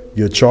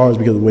you're charged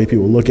because of the way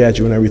people look at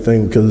you and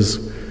everything, because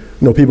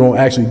people don't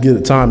actually get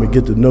the time to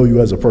get to know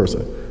you as a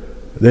person.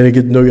 Then they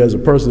get to know you as a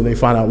person, they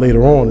find out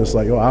later on, it's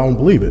like, oh, I don't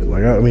believe it.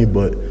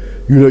 But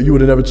you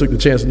would have never took the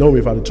chance to know me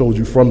if I'd have told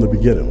you from the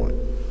beginning.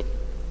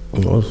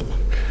 You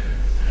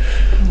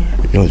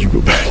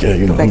go back,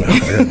 I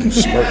got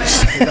these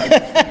spurts.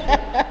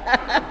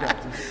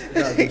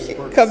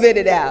 Commit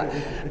it out.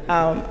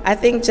 I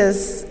think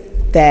just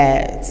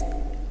that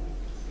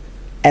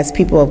as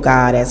people of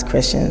God, as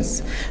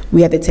Christians,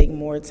 we have to take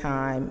more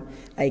time.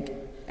 Like,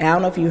 I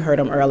don't know if you heard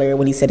him earlier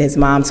when he said his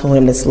mom told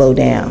him to slow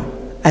down.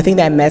 I think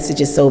that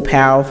message is so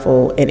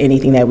powerful in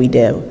anything that we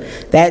do.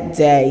 That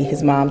day,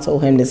 his mom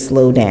told him to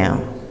slow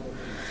down.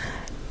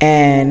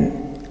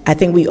 And I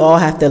think we all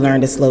have to learn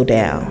to slow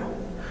down.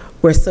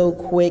 We're so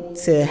quick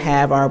to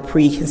have our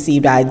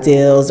preconceived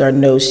ideals or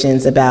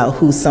notions about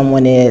who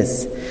someone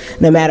is,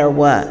 no matter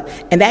what.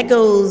 And that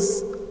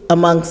goes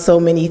among so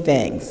many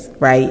things,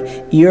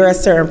 right? You're a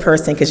certain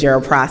person because you're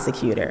a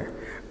prosecutor,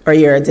 or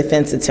you're a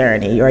defense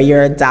attorney, or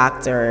you're a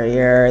doctor, or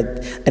you're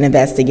an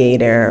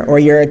investigator, or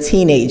you're a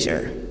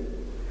teenager.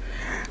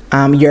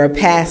 You're a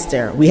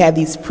pastor. We have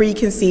these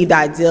preconceived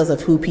ideals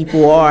of who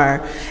people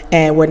are,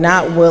 and we're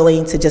not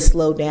willing to just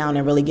slow down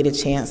and really get a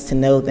chance to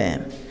know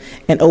them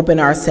and open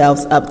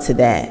ourselves up to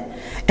that.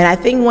 And I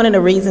think one of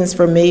the reasons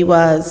for me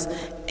was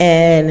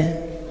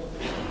in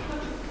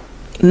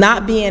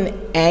not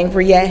being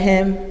angry at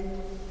him,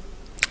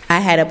 I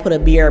had to put a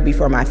mirror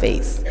before my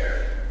face.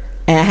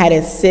 And I had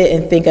to sit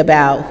and think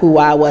about who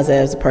I was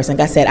as a person.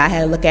 Like I said, I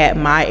had to look at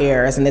my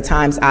errors and the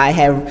times I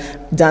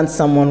have done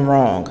someone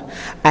wrong.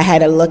 I had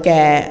to look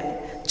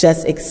at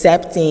just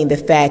accepting the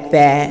fact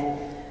that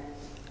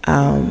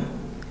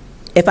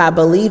if I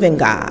believe in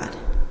God,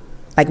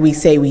 like we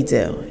say we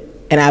do,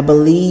 and I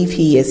believe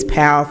he is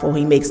powerful,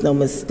 he makes no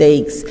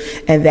mistakes,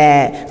 and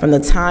that from the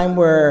time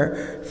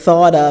we're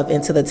thought of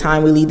until the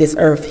time we leave this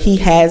earth, he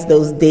has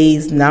those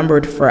days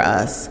numbered for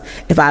us.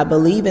 If I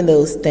believe in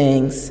those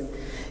things,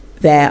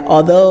 that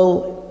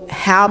although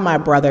how my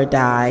brother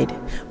died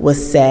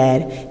was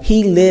sad,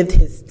 he lived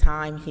his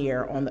time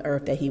here on the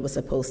earth that he was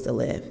supposed to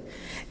live.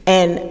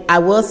 And I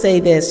will say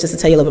this, just to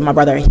tell you a little bit, my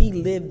brother, he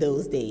lived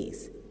those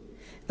days.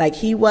 Like,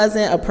 he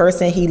wasn't a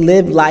person, he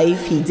lived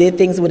life, he did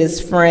things with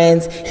his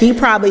friends. He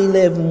probably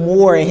lived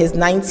more in his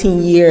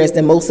 19 years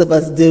than most of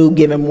us do,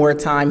 given more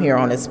time here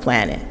on this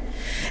planet.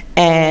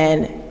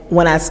 And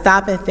when I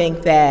stop and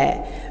think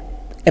that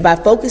if I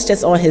focus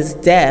just on his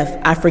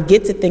death, I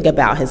forget to think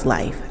about his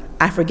life.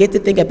 I forget to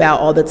think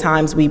about all the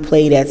times we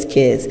played as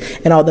kids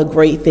and all the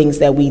great things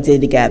that we did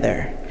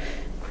together.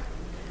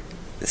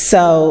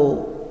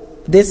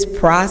 So this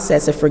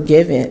process of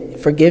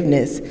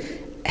forgiveness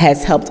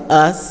has helped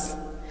us,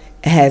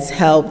 has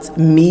helped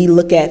me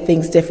look at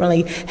things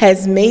differently,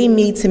 has made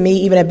me, to me,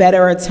 even a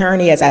better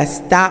attorney as I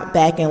stop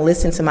back and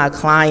listen to my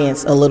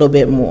clients a little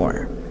bit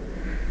more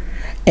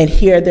and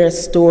hear their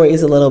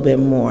stories a little bit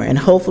more, and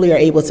hopefully are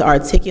able to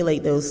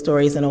articulate those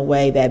stories in a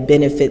way that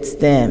benefits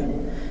them.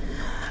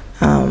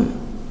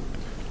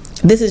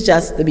 This is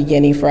just the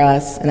beginning for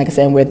us, and like I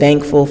said, we're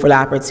thankful for the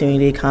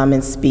opportunity to come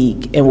and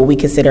speak in what we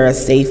consider a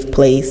safe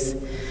place,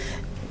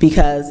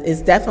 because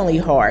it's definitely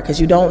hard, because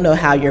you don't know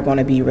how you're going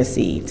to be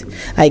received.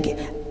 Like,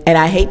 and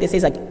I hate to say,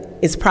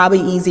 it's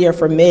probably easier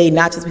for me,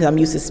 not just because I'm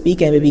used to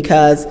speaking, but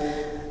because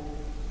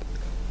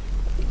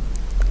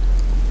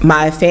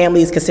my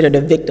family is considered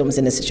the victims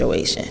in the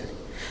situation.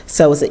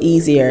 So it's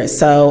easier.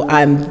 So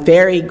I'm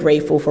very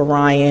grateful for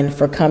Ryan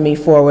for coming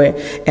forward.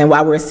 And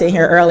while we were sitting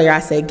here earlier, I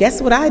said, guess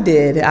what I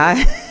did?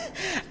 I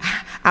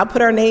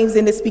put our names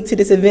in to speak to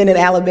this event in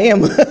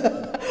Alabama.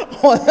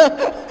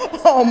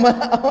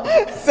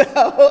 So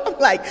I'm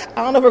like,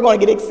 I don't know if we're going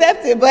to get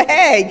accepted, but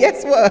hey,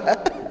 guess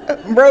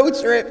what? Road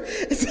trip.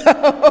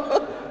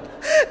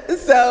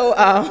 So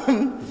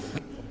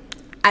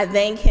I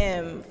thank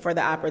him for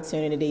the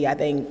opportunity. I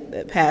thank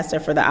the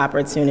pastor for the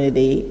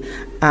opportunity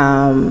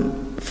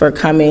for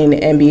coming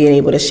and being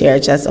able to share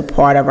just a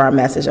part of our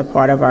message, a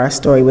part of our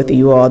story with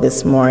you all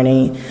this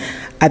morning.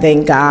 I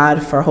thank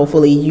God for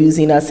hopefully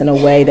using us in a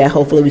way that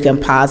hopefully we can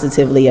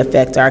positively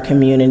affect our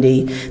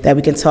community, that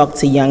we can talk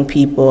to young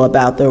people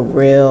about the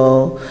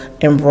real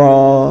and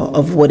raw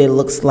of what it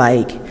looks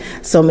like.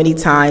 So many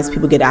times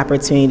people get the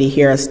opportunity to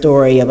hear a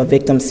story of a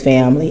victim's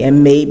family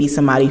and maybe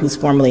somebody who's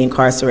formerly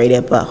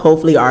incarcerated, but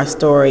hopefully our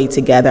story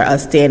together,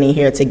 us standing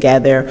here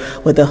together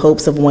with the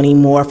hopes of wanting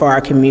more for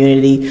our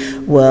community,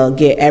 will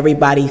get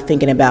everybody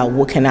thinking about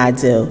what can I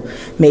do.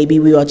 Maybe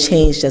we will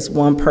change just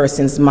one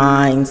person's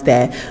minds,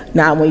 that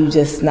not when you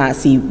just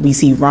we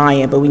see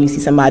Ryan, but when you see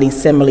somebody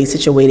similarly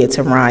situated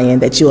to Ryan,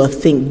 that you will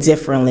think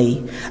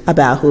differently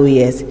about who he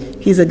is.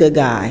 He's a good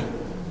guy.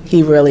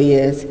 He really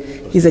is.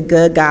 He's a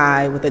good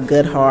guy with a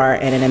good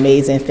heart and an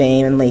amazing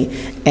family,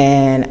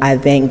 and I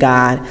thank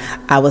God.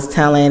 I was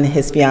telling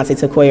his fiance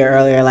Takoya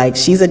earlier, like,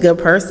 she's a good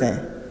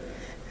person.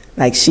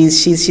 Like,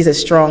 she's a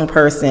strong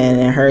person,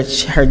 and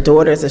her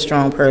daughter's a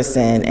strong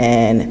person,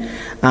 and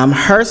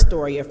her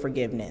story of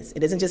forgiveness.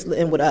 It isn't just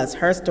in with us.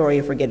 Her story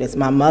of forgiveness.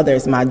 My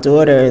mother's, my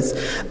daughter's,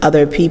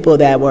 other people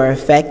that were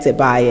affected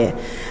by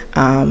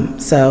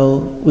it. So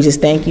we just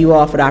thank you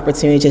all for the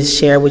opportunity to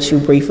share with you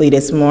briefly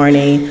this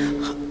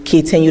morning.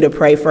 Continue to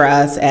pray for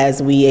us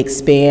as we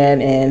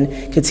expand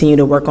and continue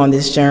to work on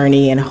this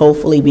journey, and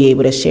hopefully be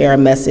able to share a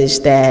message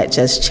that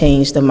just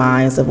changed the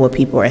minds of what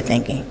people are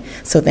thinking.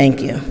 So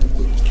thank you.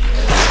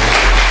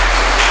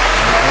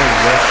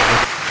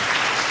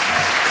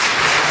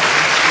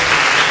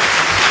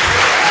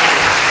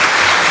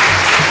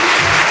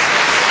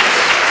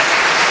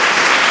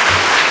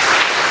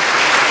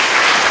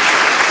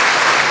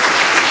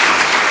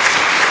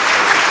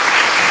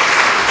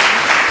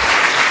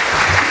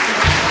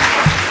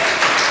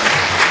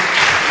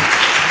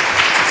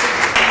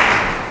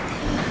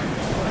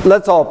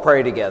 Let's all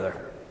pray together.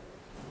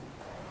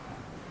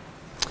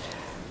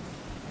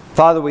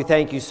 Father, we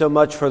thank you so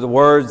much for the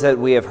words that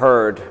we have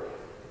heard.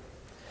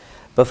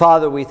 But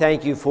Father, we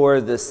thank you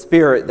for the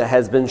Spirit that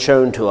has been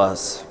shown to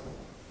us.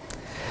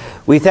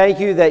 We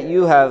thank you that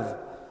you have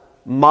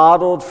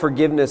modeled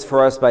forgiveness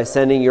for us by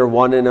sending your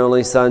one and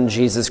only Son,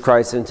 Jesus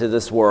Christ, into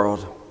this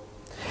world.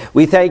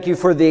 We thank you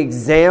for the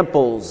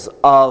examples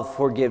of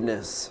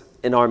forgiveness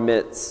in our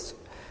midst.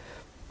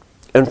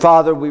 And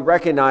Father, we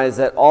recognize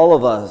that all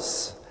of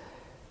us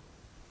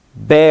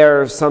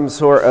bear some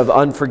sort of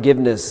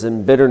unforgiveness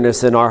and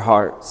bitterness in our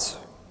hearts.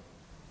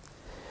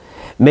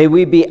 May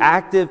we be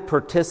active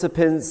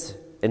participants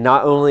in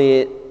not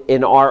only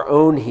in our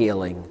own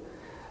healing,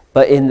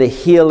 but in the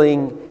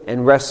healing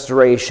and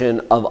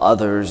restoration of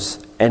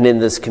others and in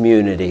this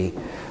community,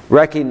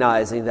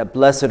 recognizing that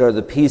blessed are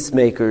the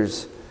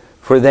peacemakers,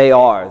 for they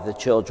are the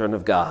children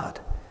of God.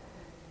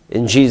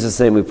 In Jesus'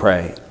 name we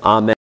pray.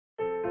 Amen.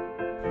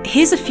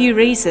 Here's a few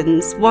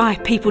reasons why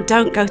people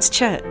don't go to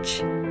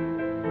church.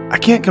 I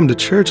can't come to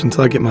church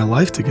until I get my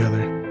life together.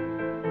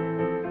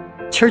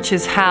 Church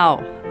is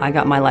how I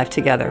got my life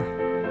together.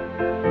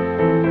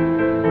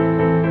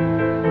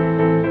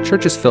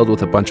 Church is filled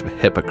with a bunch of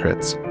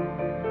hypocrites.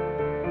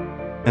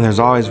 And there's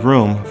always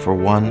room for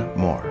one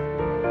more.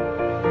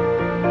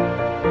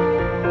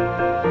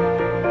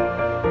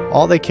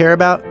 All they care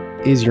about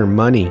is your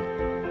money.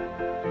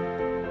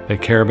 They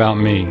care about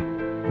me,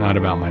 not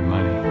about my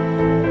money.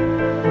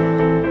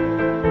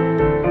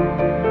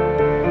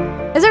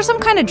 Is there some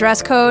kind of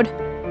dress code?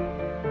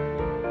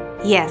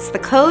 Yes, the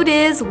code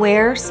is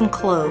wear some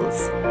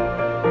clothes.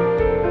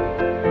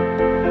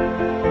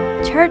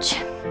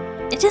 Church,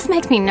 it just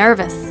makes me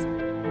nervous.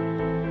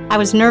 I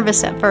was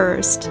nervous at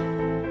first,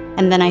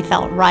 and then I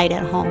felt right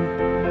at home.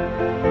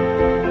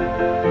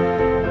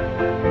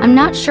 I'm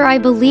not sure I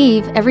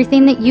believe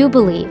everything that you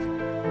believe.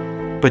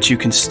 But you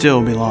can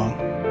still belong.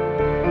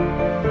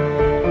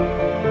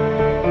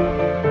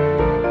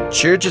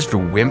 Church is for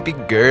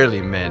wimpy,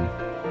 girly men.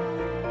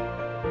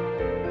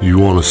 You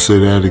want to say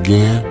that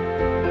again?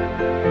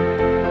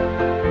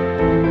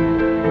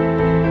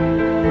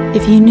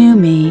 If you knew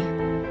me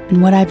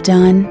and what I've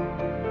done,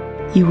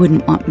 you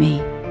wouldn't want me.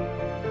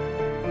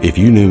 If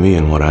you knew me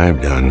and what I've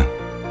done,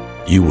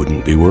 you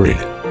wouldn't be worried.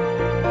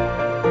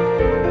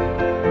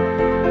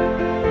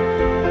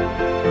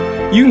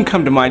 You can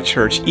come to my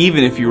church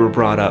even if you were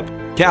brought up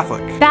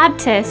Catholic,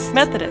 Baptist,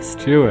 Methodist,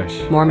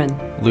 Jewish, Mormon,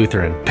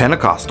 Lutheran,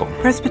 Pentecostal,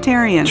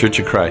 Presbyterian, Church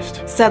of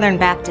Christ, Southern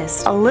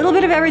Baptist. a little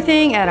bit of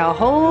everything and a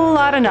whole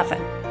lot of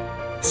nothing.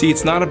 See,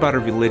 it's not about a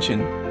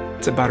religion,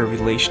 it's about a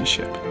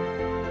relationship.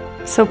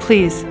 So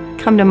please,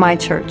 come to my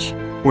church.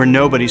 Where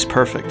nobody's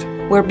perfect.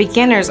 Where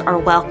beginners are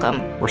welcome.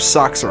 where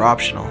socks are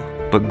optional,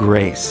 but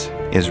grace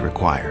is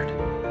required.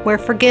 Where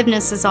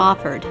forgiveness is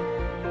offered.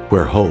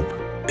 Where hope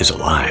is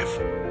alive.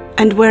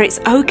 and where it's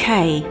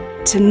okay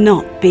to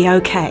not be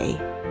okay.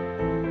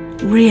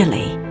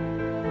 Really.